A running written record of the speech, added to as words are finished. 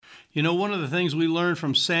You know, one of the things we learn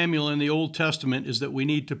from Samuel in the Old Testament is that we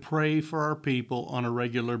need to pray for our people on a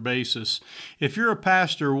regular basis. If you're a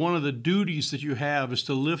pastor, one of the duties that you have is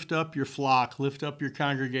to lift up your flock, lift up your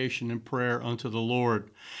congregation in prayer unto the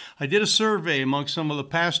Lord. I did a survey among some of the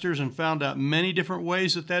pastors and found out many different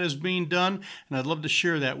ways that is being done, and I'd love to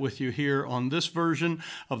share that with you here on this version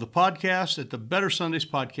of the podcast at the Better Sundays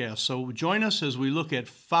podcast. So join us as we look at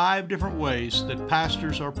 5 different ways that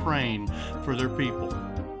pastors are praying for their people.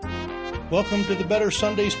 Welcome to the Better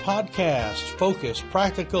Sundays podcast, focused,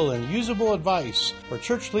 practical, and usable advice for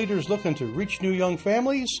church leaders looking to reach new young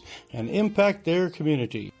families and impact their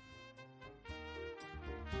community.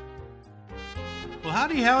 Well,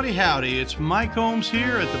 howdy. It's Mike Holmes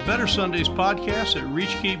here at the Better Sundays podcast at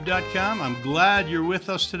reachkeep.com. I'm glad you're with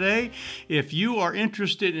us today. If you are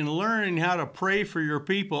interested in learning how to pray for your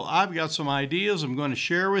people, I've got some ideas I'm going to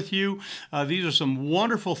share with you. These are some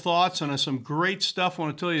wonderful thoughts and some great stuff. I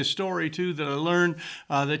want to tell you a story, too, that I learned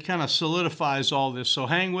that kind of solidifies all this. So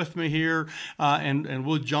hang with me here and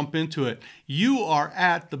we'll jump into it. You are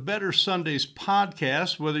at the Better Sundays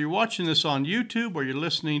podcast, whether you're watching this on YouTube or you're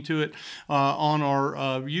listening to it on our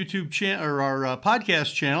YouTube channel or our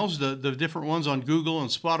podcast channels, the different ones on Google and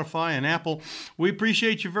Spotify and Apple. We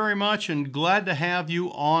appreciate you very much and glad to have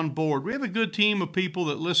you on board. We have a good team of people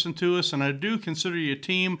that listen to us, and I do consider you a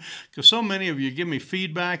team because so many of you give me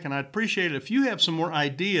feedback, and I'd appreciate it if you have some more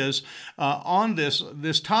ideas on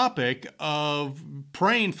this topic of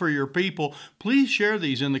praying for your people. Please share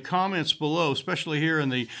these in the comments below, especially here in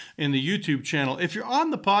the YouTube channel. If you're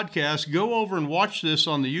on the podcast, go over and watch this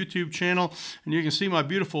on the YouTube channel, and you can see my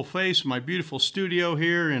beautiful face, my beautiful studio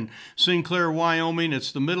here in Sinclair, Wyoming.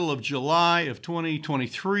 It's the middle of July of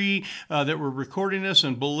 2023 that we're recording this,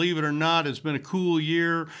 and believe it or not, it's been a cool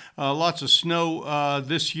year. Lots of snow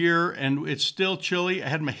this year, and it's still chilly. I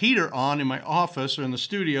had my heater on in my office or in the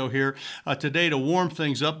studio here today to warm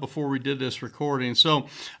things up before we did this recording. So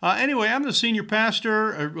anyway, I'm the senior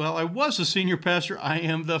pastor. I was the senior pastor. I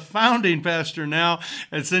am the founding pastor now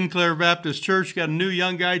at Sinclair Baptist Church. Got a new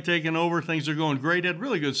young guy taking over. Things are going great. Had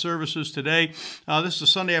really good services today. This is a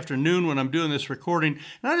Sunday afternoon when I'm doing this recording,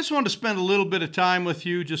 and I just wanted to spend a little bit of time with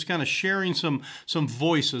you, just kind of sharing some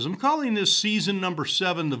voices. I'm calling this season number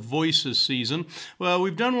 7 the Voices season. Well,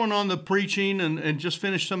 we've done one on the preaching and just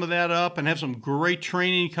finished some of that up, and have some great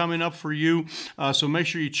training coming up for you. So make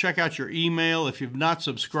sure you check out your email if you've not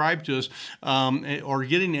subscribed to us or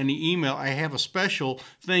getting any email. I have a special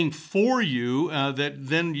thing for you that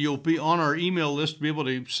then you'll be on our email list to be able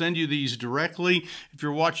to send you these directly. If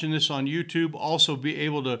you're watching this on YouTube, also be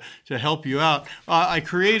able to help you out. I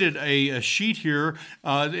created a sheet here.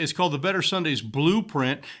 It's called the Better Sundays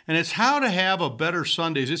Blueprint, and it's how to have a better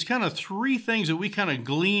Sundays. It's kind of 3 things that we kind of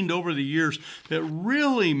gleaned over the years that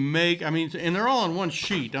really make, and they're all on one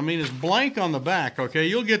sheet. It's blank on the back, okay?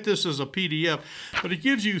 You'll get this as a PDF, but it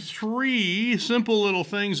gives you 3 simple little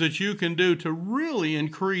things that you can do to really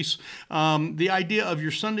increase the idea of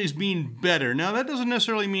your Sundays being better. Now, that doesn't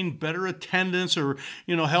necessarily mean better attendance or,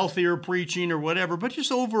 healthier preaching or whatever, but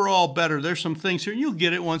just overall better. There's some things here. You'll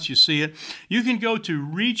get it once you see it. You can go to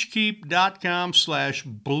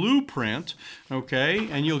reachkeep.com/blueprint, okay,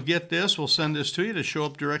 and you'll get this. We'll send this to you to show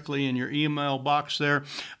up directly in your email box there.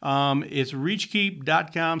 It's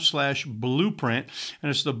reachkeep.com/blueprint, and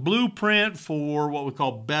it's the blueprint for what we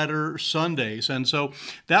call Better Sundays. And so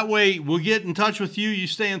that way we'll get in touch with you. You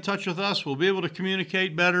stay in touch with us. We'll be able to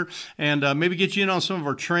communicate better and maybe get you in on some of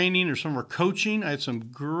our training or some of our coaching. I had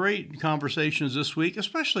some great conversations this week,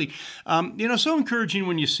 especially, so encouraging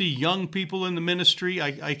when you see young people in the ministry.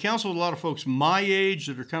 I counsel a lot of folks my age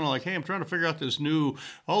that are kind of like, hey, I'm trying to figure out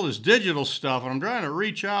all this digital stuff, and I'm trying to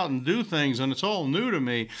reach out and do things, and it's all new to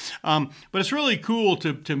me. But it's really cool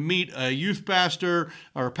to meet a youth pastor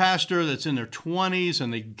or a pastor that's in their 20s,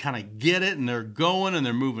 and they kind of get it, and they're going, and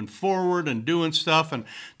they're moving forward and doing stuff. And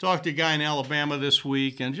talked to a guy in Alabama this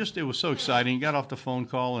week, and it was so exciting. Got off the phone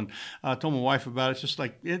call and told my wife about it. It's just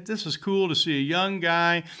like, this is cool to see a young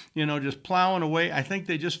guy, just plowing away. I think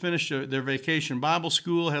they just finished their vacation Bible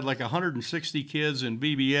school, had like 160 kids in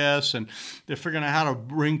BBS, and they're figuring out how to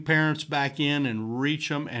bring parents back in and reach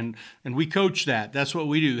them, and we coach that. That's what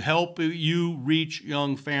we do. Help you reach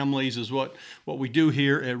young families is what we do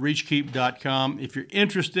here at reachkeep.com. If you're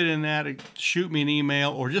interested in that, shoot me an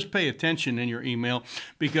email or just pay attention in your email,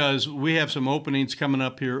 because we have some openings coming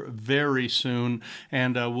up here very soon,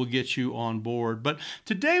 and we'll get you on board. But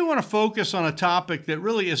today I want to focus on a topic that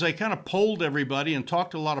really, as I kind of polled everybody and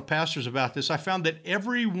talked to a lot of pastors about this, I found that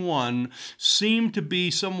everyone seemed to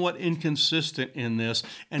be somewhat inconsistent in this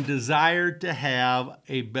and desired to have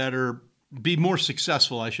a better be more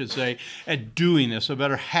successful, I should say, at doing this, a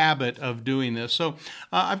better habit of doing this. So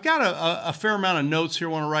I've got a fair amount of notes here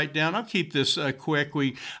I want to write down. I'll keep this quick.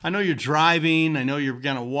 I know you're driving. I know you're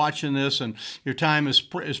kind of watching this, and your time is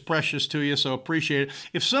precious to you, so appreciate it.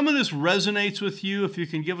 If some of this resonates with you, if you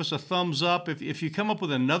can give us a thumbs up. If you come up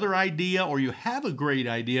with another idea or you have a great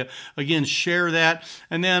idea, again, share that.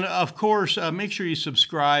 And then, of course, make sure you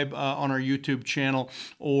subscribe on our YouTube channel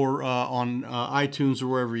or on iTunes or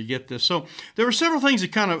wherever you get this. So there were several things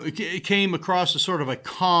that kind of came across as sort of a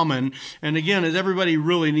common, and again, as everybody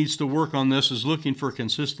really needs to work on this, is looking for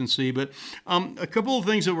consistency. But a couple of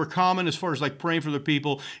things that were common as far as like praying for the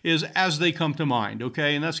people is as they come to mind,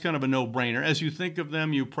 okay? And that's kind of a no-brainer. As you think of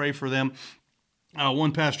them, you pray for them.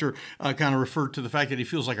 One pastor kind of referred to the fact that he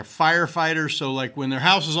feels like a firefighter. So like when their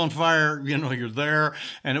house is on fire, you're there.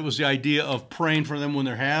 And it was the idea of praying for them when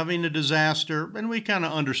they're having a disaster. And we kind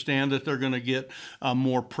of understand that they're going to get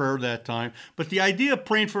more prayer that time. But the idea of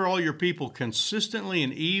praying for all your people consistently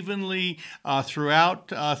and evenly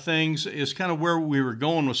throughout things is kind of where we were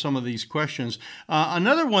going with some of these questions.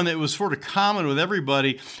 Another one that was sort of common with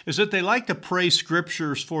everybody is that they like to pray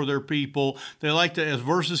scriptures for their people. They like to, as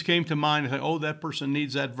verses came to mind, they say, oh, that person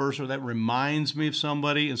needs that verse, or that reminds me of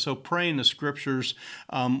somebody. And so praying the scriptures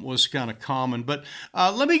was kind of common. But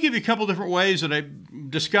let me give you a couple different ways that I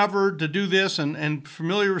discovered to do this, and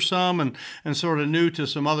familiar with some and sort of new to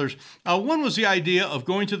some others. One was the idea of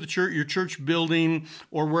going to the church, your church building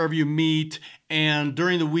or wherever you meet, and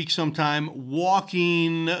during the week sometime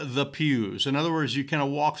walking the pews. In other words, you kind of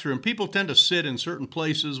walk through, and people tend to sit in certain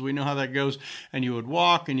places. We know how that goes. And you would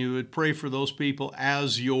walk and you would pray for those people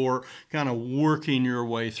as you're kind of working your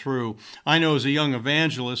way through. I know as a young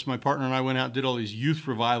evangelist, my partner and I went out and did all these youth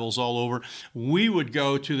revivals all over. We would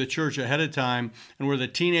go to the church ahead of time, and where the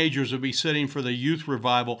teenagers would be sitting for the youth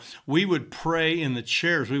revival, we would pray in the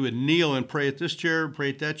chairs. We would kneel and pray at this chair,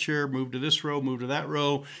 pray at that chair, move to this row, move to that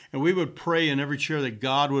row, and we would pray in every chair that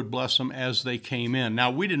God would bless them as they came in.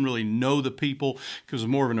 Now, we didn't really know the people because it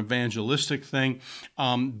was more of an evangelistic thing,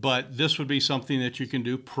 but this would be something that you can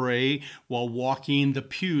do, pray while walking the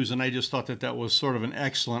pews, and I just thought that was sort of an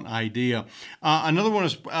excellent idea. Another one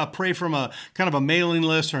is pray from a kind of a mailing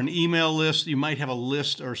list or an email list. You might have a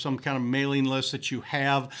list or some kind of mailing list that you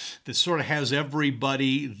have that sort of has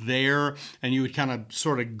everybody there, and you would kind of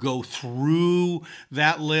sort of go through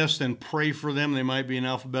that list and pray for them. They might be in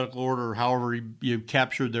alphabetical order or however you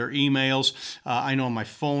captured their emails. I know on my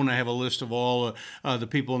phone I have a list of all the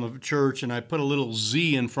people in the church, and I put a little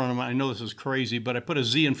Z in front of them. I know this is crazy, but I put a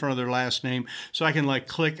Z in front of their last name so I can like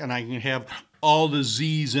click and I can have all the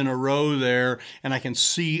Z's in a row there, and I can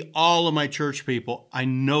see all of my church people. I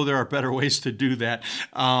know there are better ways to do that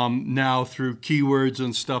now through keywords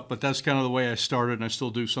and stuff, but that's kind of the way I started, and I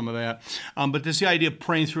still do some of that. But this is the idea of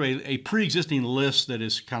praying through a pre-existing list that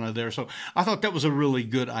is kind of there. So I thought that was a really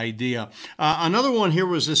good idea. Another one here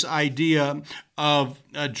was this idea of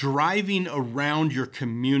driving around your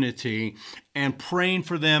community and praying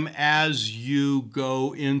for them as you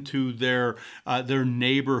go into their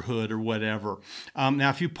neighborhood or whatever. Now,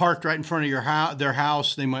 if you parked right in front of their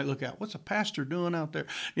house, they might look at, what's a pastor doing out there?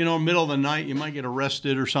 Middle of the night, you might get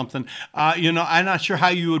arrested or something. I'm not sure how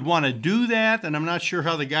you would want to do that, and I'm not sure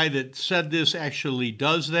how the guy that said this actually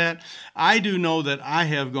does that. I do know that I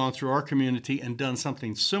have gone through our community and done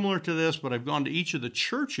something similar to this, but I've gone to each of the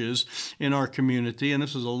churches in our community, and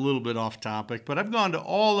this is a little bit off topic, but I've gone to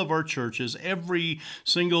all of our churches, every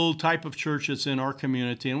single type of church that's in our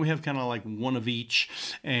community, and we have kind of like one of each,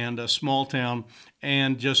 and a small town,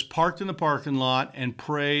 and just parked in the parking lot and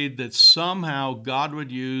prayed that somehow God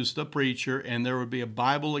would use the preacher and there would be a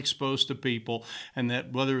Bible exposed to people, and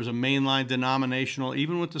that whether it was a mainline denominational,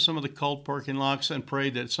 even went to some of the cult parking lots and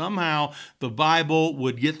prayed that somehow the Bible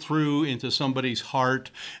would get through into somebody's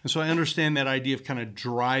heart. And so I understand that idea of kind of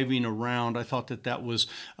driving around. I thought that was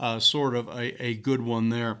sort of a good one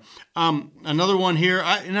there. Another one here,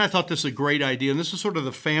 I thought this is a great idea, and this is sort of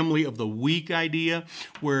the family of the week idea,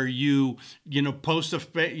 where you post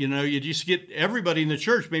you just get everybody in the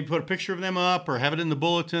church, maybe put a picture of them up or have it in the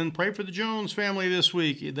bulletin. Pray for the Jones family this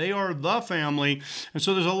week. They are the family. And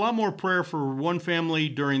so there's a lot more prayer for one family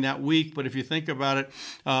during that week. But if you think about it,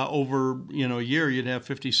 over a year, you'd have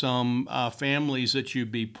 50-some families that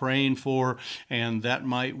you'd be praying for, and that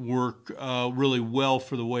might work really well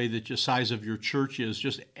for the way that the size of your church is.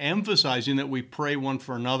 Just emphasizing that we pray one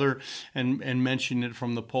for another and mention it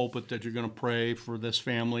from the pulpit that you're going to pray for this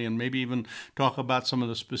family, and maybe even talk about some of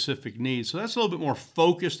the specific needs. So that's a little bit more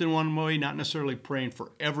focused in one way, not necessarily praying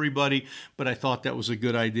for everybody, but I thought that was a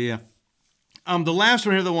good idea. The last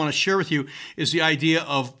one here that I want to share with you is the idea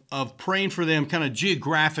of praying for them kind of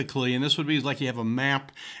geographically. And this would be like you have a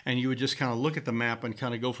map and you would just kind of look at the map and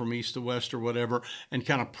kind of go from east to west or whatever and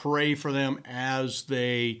kind of pray for them as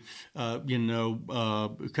they,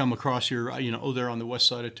 come across your, they're on the west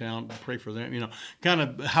side of town, pray for them, kind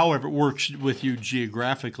of however it works with you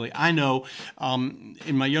geographically. I know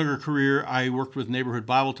in my younger career, I worked with Neighborhood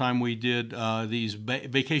Bible Time. We did these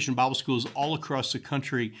vacation Bible schools all across the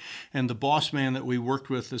country. And the boss man that we worked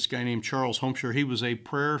with, this guy named Charles Homeshire, he was a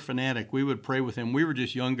prayer fanatic. We would pray with him. We were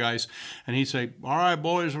just young guys, and he'd say, "All right,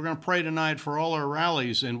 boys, we're going to pray tonight for all our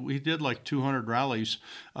rallies." And we did like 200 rallies,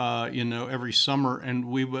 every summer, and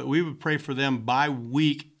we would pray for them by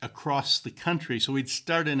week across the country. So we'd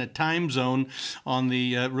start in a time zone on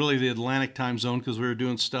the the Atlantic time zone because we were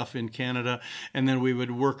doing stuff in Canada, and then we would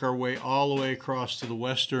work our way all the way across to the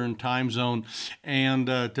Western time zone. And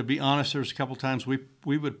to be honest, there was a couple times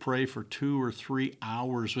we would pray for 2 or 3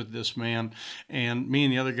 hours with this man, and me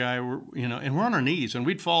and the other guy were, and we're on our knees, and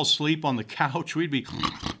we'd fall asleep on the couch. We'd be,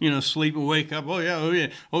 sleep and wake up. Oh yeah.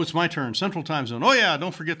 Oh, it's my turn. Central time zone. Oh yeah,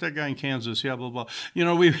 don't forget that guy in Kansas. Yeah, blah blah.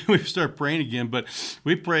 We start praying again, but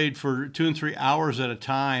we prayed for 2 and 3 hours at a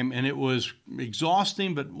time, and it was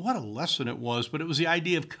exhausting. But what a lesson it was! But it was the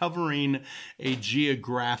idea of covering a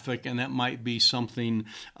geographic, and that might be something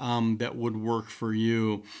that would work for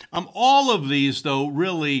you. All of these, though,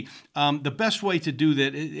 really, the best way to do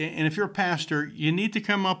that, and if you're a pastor, you need to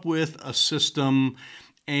come up with a system,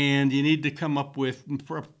 and you need to come up with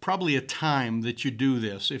probably a time that you do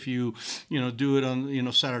this. If you, do it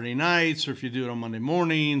on, Saturday nights, or if you do it on Monday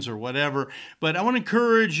mornings or whatever. But I want to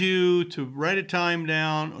encourage you to write a time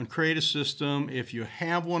down and create a system. If you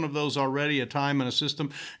have one of those already, a time and a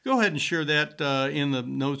system, go ahead and share that in the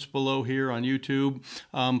notes below here on YouTube.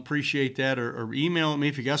 Appreciate that, or email me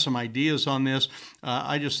if you got some ideas on this.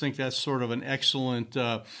 I just think that's sort of an excellent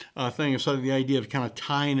thing. So the idea of kind of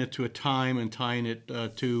tying it to a time and tying it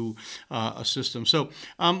to a system. So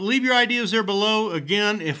leave your ideas there below.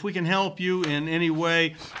 Again, if we can help you in any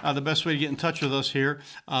way, the best way to get in touch with us here,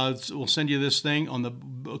 we'll send you this thing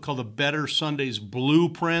called the Better Sundays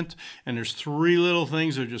Blueprint. And there's 3 little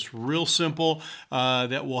things that are just real simple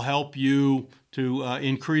that will help you to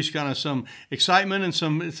increase kind of some excitement and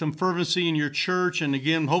some fervency in your church, and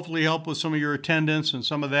again, hopefully help with some of your attendance and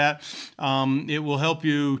some of that. It will help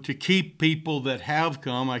you to keep people that have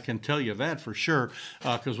come. I can tell you that for sure,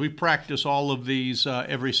 because we practice all of these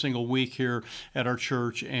every single week here at our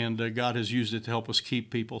church, and God has used it to help us keep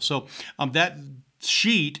people. So that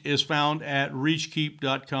sheet is found at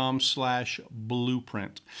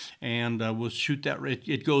reachkeep.com/blueprint, and we'll shoot that.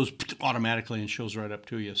 It goes automatically and shows right up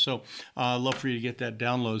to you. So I'd love for you to get that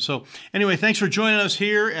download. So anyway, thanks for joining us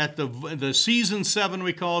here at the season 7,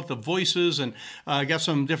 we call it, the Voices, and I got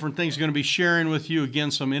some different things going to be sharing with you.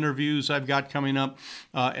 Again, some interviews I've got coming up,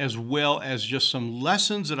 as well as just some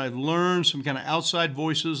lessons that I've learned, some kind of outside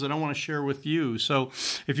voices that I want to share with you. So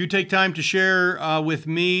if you take time to share with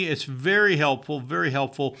me, it's very helpful. Very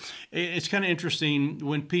helpful. It's kind of interesting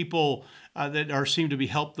when people that seem to be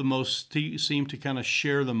helped the most seem to kind of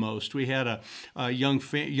share the most. We had a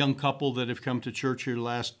young couple that have come to church here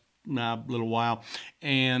last little while,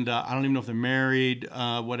 and I don't even know if they're married,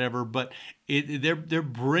 whatever, but they're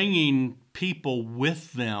bringing people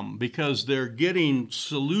with them because they're getting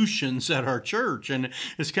solutions at our church, and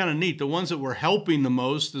it's kind of neat. The ones that we're helping the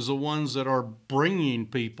most is the ones that are bringing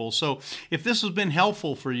people. So if this has been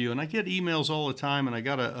helpful for you, and I get emails all the time, and I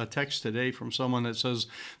got a text today from someone that says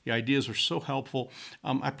the ideas are so helpful,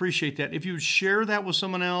 I appreciate that. If you share that with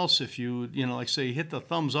someone else, if you like say hit the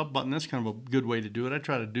thumbs up button, that's kind of a good way to do it. I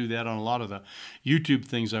try to do that on a lot of the YouTube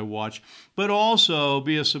things I watch, but also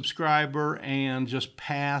be a subscriber and just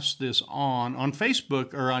pass this on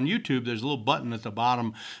Facebook or on YouTube. There's a little button at the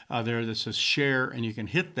bottom there that says share, and you can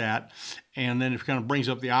hit that. And then it kind of brings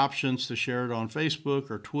up the options to share it on Facebook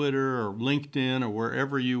or Twitter or LinkedIn or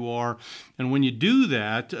wherever you are. And when you do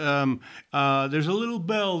that, there's a little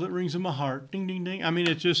bell that rings in my heart. Ding, ding, ding. I mean,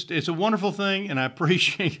 it's a wonderful thing, and I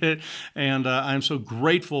appreciate it. And I'm so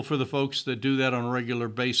grateful for the folks that do that on a regular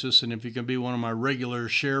basis. And if you can be one of my regular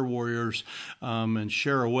share warriors and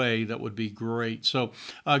share away, that would be great. So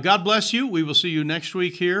God bless you. We will see you next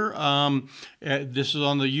week here. This is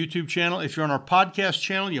on the YouTube channel. If you're on our podcast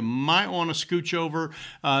channel, you might want to scooch over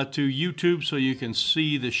to YouTube so you can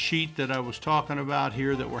see the sheet that I was talking about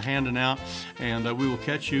here that we're handing out, and we will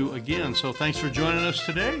catch you again. So thanks for joining us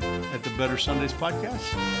today at the Better Sundays podcast,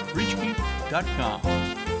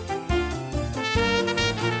 reachkeep.com.